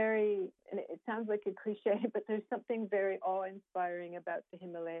something very, and it sounds like a cliche, but there's something very awe-inspiring about the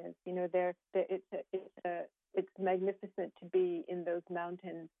Himalayas. It's magnificent to be in those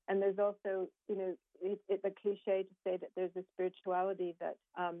mountains. And there's also, it's a cliche to say that there's a spirituality that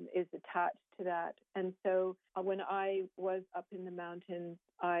is attached to that. And so when I was up in the mountains,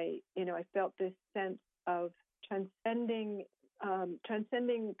 I felt this sense of transcending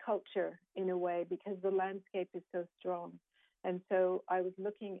culture in a way, because the landscape is so strong. And so I was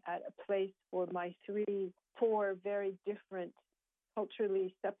looking at a place for my 4 very different,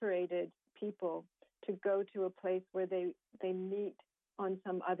 culturally separated people to go to a place where they meet on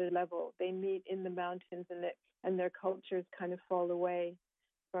some other level. They meet in the mountains, and their cultures kind of fall away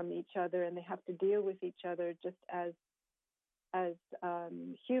from each other, and they have to deal with each other just as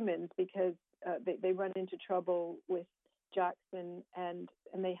humans, because they run into trouble with Jackson, and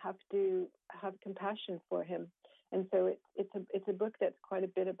they have to have compassion for him. And so it's a book that's quite a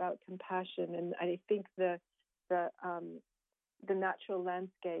bit about compassion, and I think the natural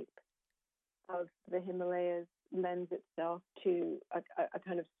landscape of the Himalayas lends itself to a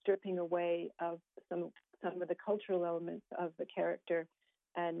kind of stripping away of some of the cultural elements of the character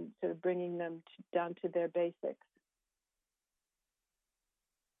and sort of bringing them down to their basics.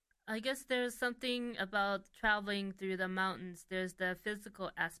 I guess there's something about traveling through the mountains. There's the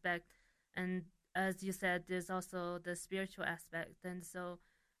physical aspect, and as you said, there's also the spiritual aspect. And so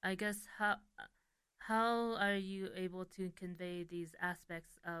I guess how are you able to convey these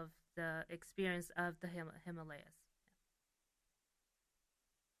aspects of the experience of the Himalayas?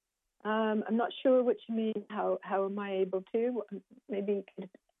 I'm not sure what you mean. How am I able to? Maybe you could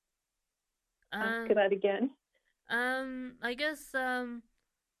ask that again. I guess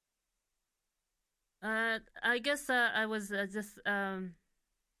I was just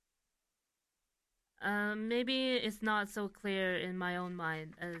maybe it's not so clear in my own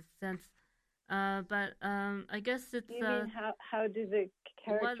mind, since But I guess it's. Do you mean how do the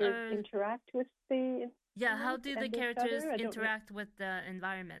characters interact with the? Yeah, how do the characters interact with the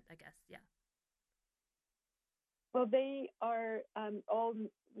environment? I guess, yeah. Well, they are all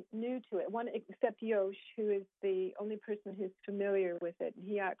new to it. One, except Yosh, who is the only person who's familiar with it.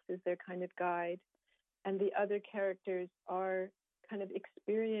 He acts as their kind of guide, and the other characters are kind of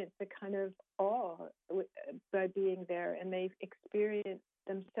experience a kind of awe by being there, and they experience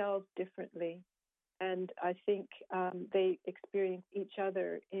themselves differently. And I think they experience each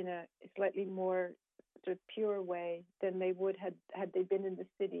other in a slightly more sort of pure way than they would had they been in the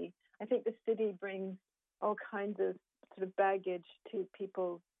city. I think the city brings all kinds of sort of baggage to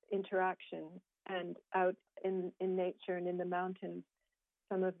people's interactions, and out in nature and in the mountains,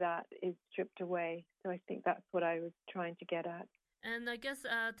 some of that is stripped away. So I think that's what I was trying to get at. And I guess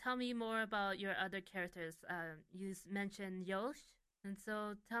tell me more about your other characters. You mentioned Yosh, and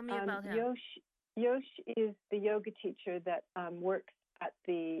so tell me about him. Yosh is the yoga teacher that works at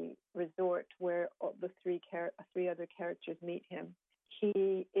the resort where all the three other characters meet him.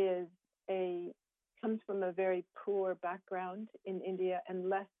 He is comes from a very poor background in India and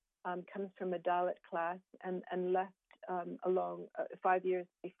comes from a Dalit class and left along 5 years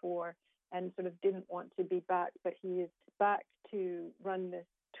before and sort of didn't want to be back, but he is back to run this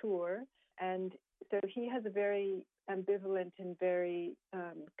tour. And so he has a very ambivalent and very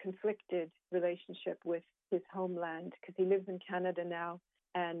conflicted relationship with his homeland because he lives in Canada now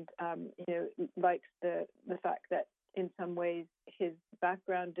and likes the fact that in some ways his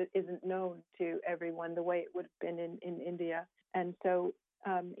background isn't known to everyone the way it would have been in India. And so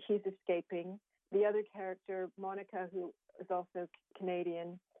he's escaping. The other character, Monica, who is also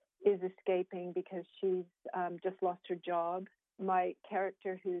Canadian, is escaping because she's just lost her job. My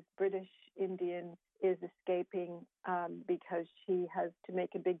character, who's British Indian, is escaping because she has to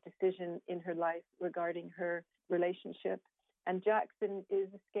make a big decision in her life regarding her relationship. And Jackson is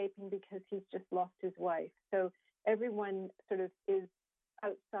escaping because he's just lost his wife. So everyone sort of is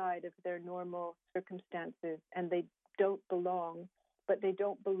outside of their normal circumstances and they don't belong, but they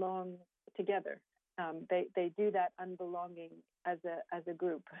don't belong together. They do that unbelonging as a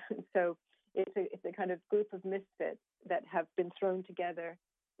group. So it's a kind of group of misfits that have been thrown together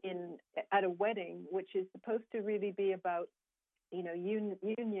at a wedding, which is supposed to really be about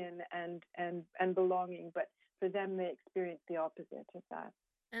union and belonging, but for them they experience the opposite of that.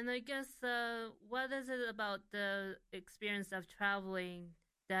 And I guess what is it about the experience of traveling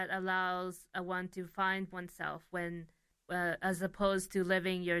that allows one to find oneself when as opposed to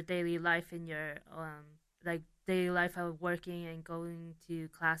living your daily life in your daily life of working and going to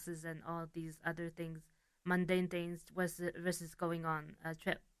classes and all these other things, mundane things versus going on a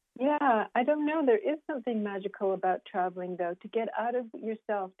trip? Yeah, I don't know. There is something magical about traveling, though, to get out of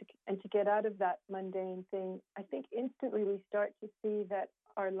yourself and to get out of that mundane thing. I think instantly we start to see that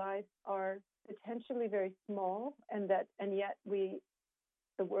our lives are potentially very small, and yet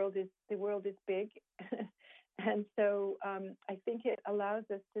the world is big, and so I think it allows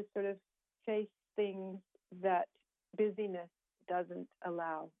us to sort of face things that busyness doesn't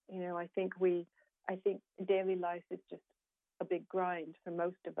allow. I think daily life is just a big grind for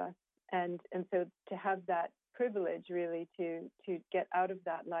most of us, and so to have that privilege really to get out of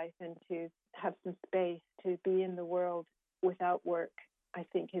that life and to have some space to be in the world without work, I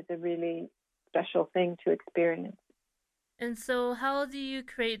think is a really special thing to experience. And so how do you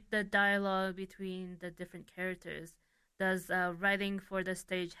create the dialogue between the different characters? Does writing for the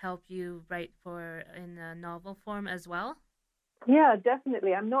stage help you write in a novel form as well? Yeah,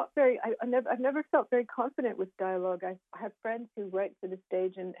 definitely. I've never felt very confident with dialogue. I have friends who write for the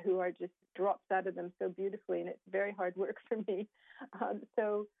stage and who are just drops out of them so beautifully, and it's very hard work for me.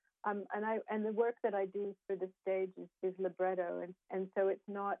 And the work that I do for the stage is libretto, and so it's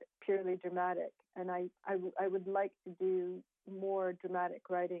not purely dramatic. And I would like to do more dramatic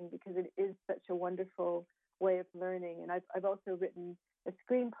writing because it is such a wonderful way of learning. And I've also written a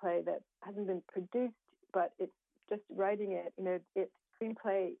screenplay that hasn't been produced, but it's just writing it. Its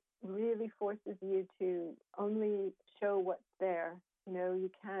screenplay really forces you to only show what's there. You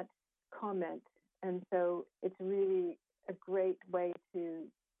can't comment, and so it's really a great way to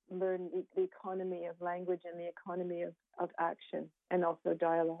learn the economy of language and the economy of action and also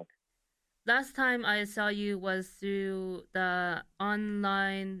dialogue. Last time I saw you was through the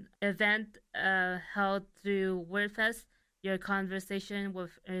online event held through WordFest, your conversation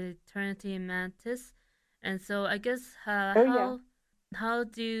with Eternity Mantis. And so I guess how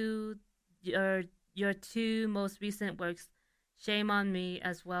do your two most recent works, Shame on Me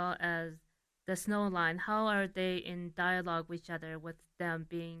as well as The Snow Line, how are they in dialogue with each other with them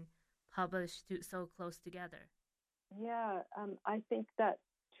being published so close together. Yeah, I think that's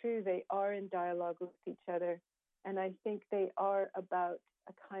true. They are in dialogue with each other. And I think they are about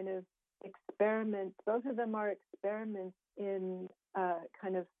a kind of experiment. Both of them are experiments in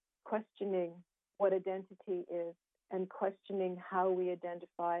kind of questioning what identity is and questioning how we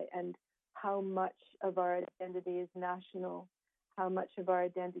identify and how much of our identity is national, how much of our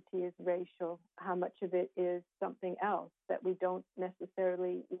identity is racial, how much of it is something else that we don't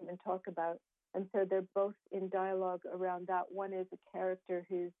necessarily even talk about. And so they're both in dialogue around that. One is a character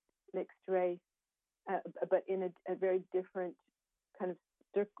who's mixed race, but in a very different kind of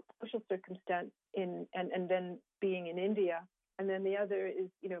social circumstance and then being in India. And then the other is,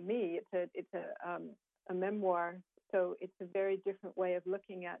 me. It's a memoir. So it's a very different way of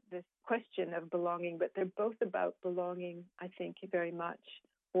looking at this question of belonging, but they're both about belonging, I think, very much,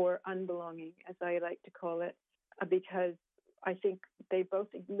 or unbelonging, as I like to call it, because I think they both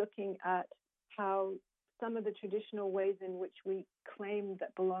are looking at how some of the traditional ways in which we claim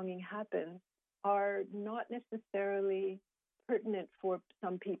that belonging happens are not necessarily pertinent for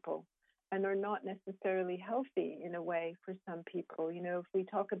some people and are not necessarily healthy in a way for some people. If we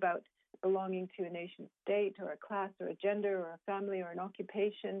talk about belonging to a nation state or a class or a gender or a family or an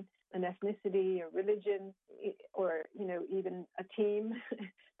occupation, an ethnicity or religion, or, even a team,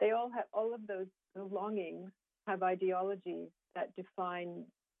 they all of those belongings have ideologies that define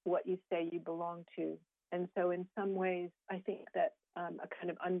what you say you belong to. And so in some ways, I think that a kind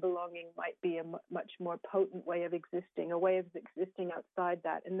of unbelonging might be a much more potent way of existing, a way of existing outside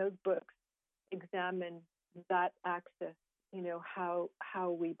that. And those books examine that axis,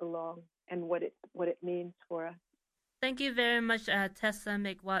 how we belong and what it means for us. Thank you very much, Tessa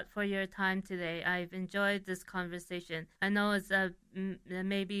McWatt, for your time today. I've enjoyed this conversation. I know it's there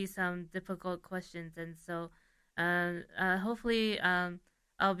may be some difficult questions, and so hopefully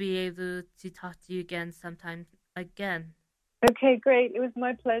I'll be able to talk to you again sometime again. Okay, great. It was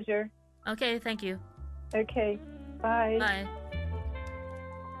my pleasure. Okay, thank you. Okay, bye. Bye.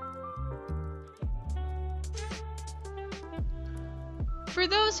 For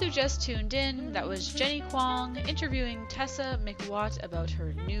those who just tuned in, that was Jenny Kwong interviewing Tessa McWatt about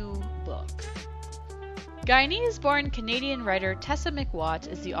her new book. Guyanese-born Canadian writer Tessa McWatt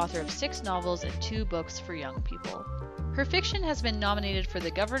is the author of 6 novels and 2 books for young people. Her fiction has been nominated for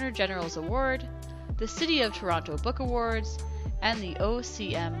the Governor-General's Award, the City of Toronto Book Awards, and the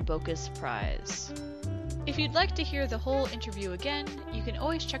OCM Bocas Prize. If you'd like to hear the whole interview again, you can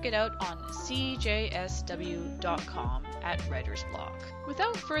always check it out on cjsw.com at Writer's Block.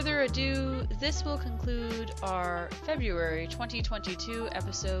 Without further ado, this will conclude our February 2022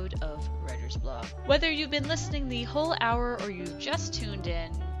 episode of Writer's Block. Whether you've been listening the whole hour or you've just tuned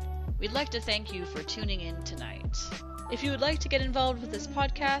in, we'd like to thank you for tuning in tonight. If you would like to get involved with this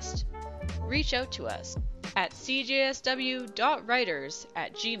podcast, reach out to us at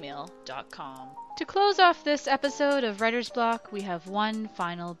cjsw.writers@gmail.com. To close off this episode of Writer's Block, we have one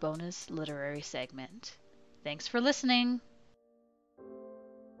final bonus literary segment. Thanks for listening.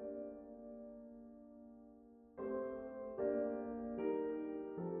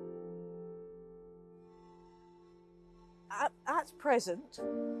 At present,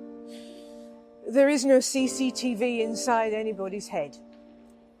 there is no CCTV inside anybody's head.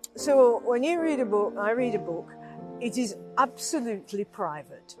 So when you read a book, I read a book, it is absolutely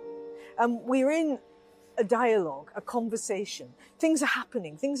private. We're in a dialogue, a conversation. Things are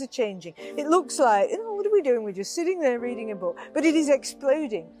happening, things are changing. It looks like, what are we doing? We're just sitting there reading a book, but it is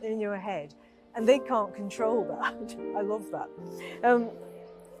exploding in your head, and they can't control that. I love that.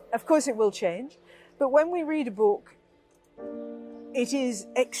 Of course it will change, but when we read a book, it is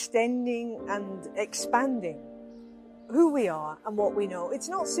extending and expanding who we are and what we know. It's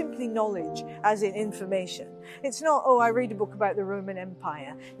not simply knowledge, as in information. It's not, I read a book about the Roman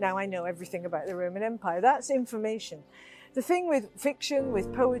Empire, now I know everything about the Roman Empire. That's information. The thing with fiction,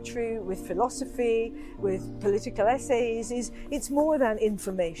 with poetry, with philosophy, with political essays is it's more than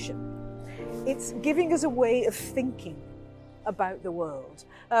information. It's giving us a way of thinking about the world.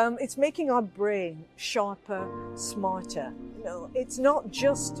 It's making our brain sharper, smarter. It's not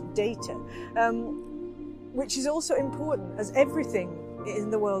just data. Which is also important, as everything in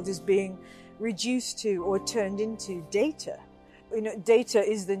the world is being reduced to or turned into data. Data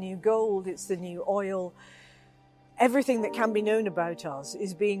is the new gold, it's the new oil. Everything that can be known about us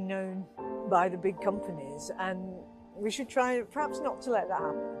is being known by the big companies, and we should try perhaps not to let that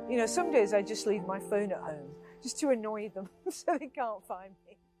happen. Some days I just leave my phone at home, just to annoy them so they can't find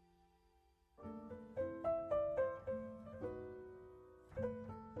me.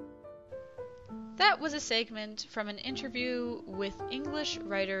 That was a segment from an interview with English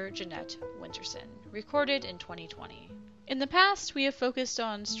writer Jeanette Winterson, recorded in 2020. In the past, we have focused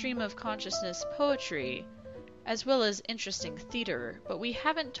on stream of consciousness poetry, as well as interesting theater, but we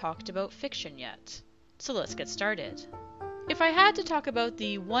haven't talked about fiction yet. So let's get started. If I had to talk about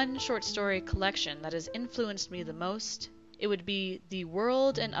the one short story collection that has influenced me the most, it would be The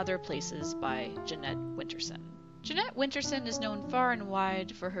World and Other Places by Jeanette Winterson. Jeanette Winterson is known far and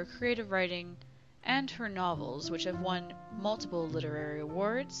wide for her creative writing and her novels, which have won multiple literary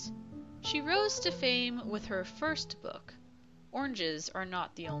awards. She rose to fame with her first book, Oranges Are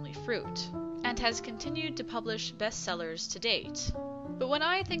Not the Only Fruit, and has continued to publish bestsellers to date. But when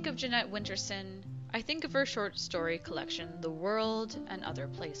I think of Jeanette Winterson, I think of her short story collection, The World and Other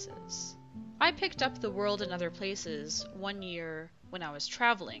Places. I picked up The World and Other Places one year when I was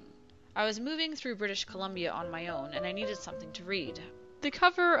traveling. I was moving through British Columbia on my own, and I needed something to read. The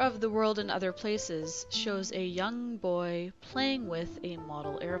cover of The World and Other Places shows a young boy playing with a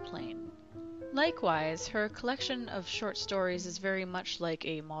model airplane. Likewise, her collection of short stories is very much like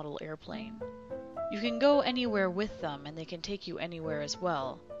a model airplane. You can go anywhere with them, and they can take you anywhere as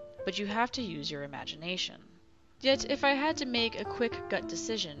well, but you have to use your imagination. Yet, if I had to make a quick gut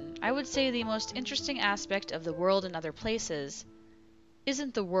decision, I would say the most interesting aspect of The World and Other Places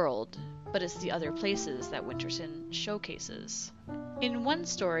isn't the world, but it's the other places that Winterson showcases. In one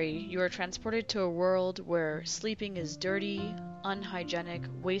story, you are transported to a world where sleeping is dirty, unhygienic,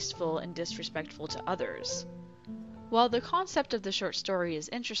 wasteful, and disrespectful to others. While the concept of the short story is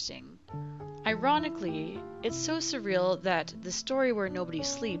interesting, ironically, it's so surreal that the story where nobody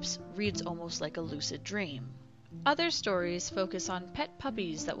sleeps reads almost like a lucid dream. Other stories focus on pet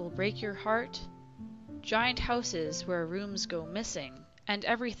puppies that will break your heart, giant houses where rooms go missing, and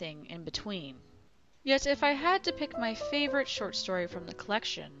everything in between. Yet if I had to pick my favorite short story from the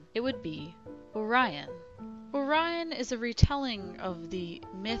collection, it would be Orion. Orion is a retelling of the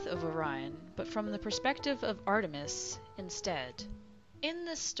myth of Orion, but from the perspective of Artemis instead. In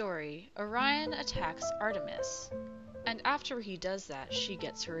this story, Orion attacks Artemis, and after he does that, she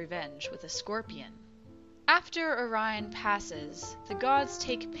gets her revenge with a scorpion. After Orion passes, the gods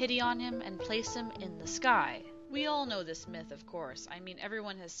take pity on him and place him in the sky. We all know this myth, of course. I mean,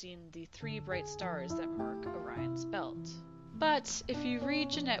 everyone has seen the 3 bright stars that mark Orion's belt. But if you read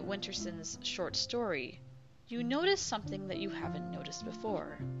Jeanette Winterson's short story, you notice something that you haven't noticed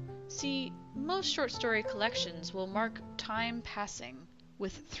before. See, most short story collections will mark time passing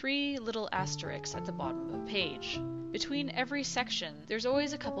with 3 little asterisks at the bottom of a page. Between every section, there's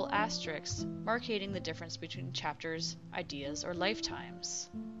always a couple asterisks marking the difference between chapters, ideas, or lifetimes.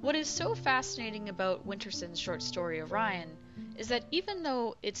 What is so fascinating about Winterson's short story Orion is that even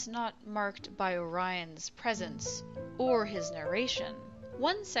though it's not marked by Orion's presence or his narration,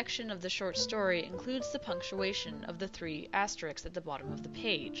 one section of the short story includes the punctuation of the 3 asterisks at the bottom of the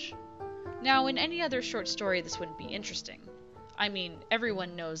page. Now, in any other short story, this wouldn't be interesting. I mean,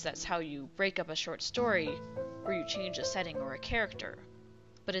 everyone knows that's how you break up a short story, or you change a setting or a character.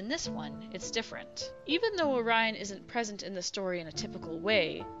 But in this one, it's different. Even though Orion isn't present in the story in a typical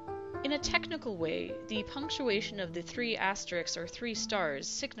way, in a technical way, the punctuation of the 3 asterisks or 3 stars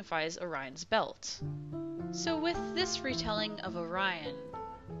signifies Orion's belt. So with this retelling of Orion,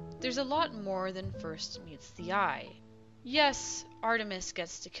 there's a lot more than first meets the eye. Yes, Artemis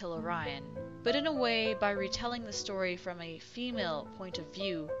gets to kill Orion, but in a way, by retelling the story from a female point of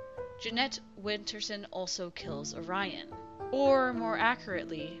view, Jeanette Winterson also kills Orion. Or, more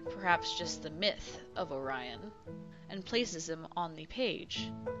accurately, perhaps just the myth of Orion, and places him on the page.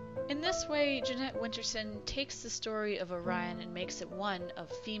 In this way, Jeanette Winterson takes the story of Orion and makes it one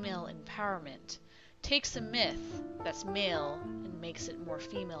of female empowerment, takes a myth that's male and makes it more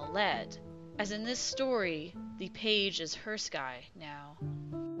female-led. As in this story, the page is her sky now,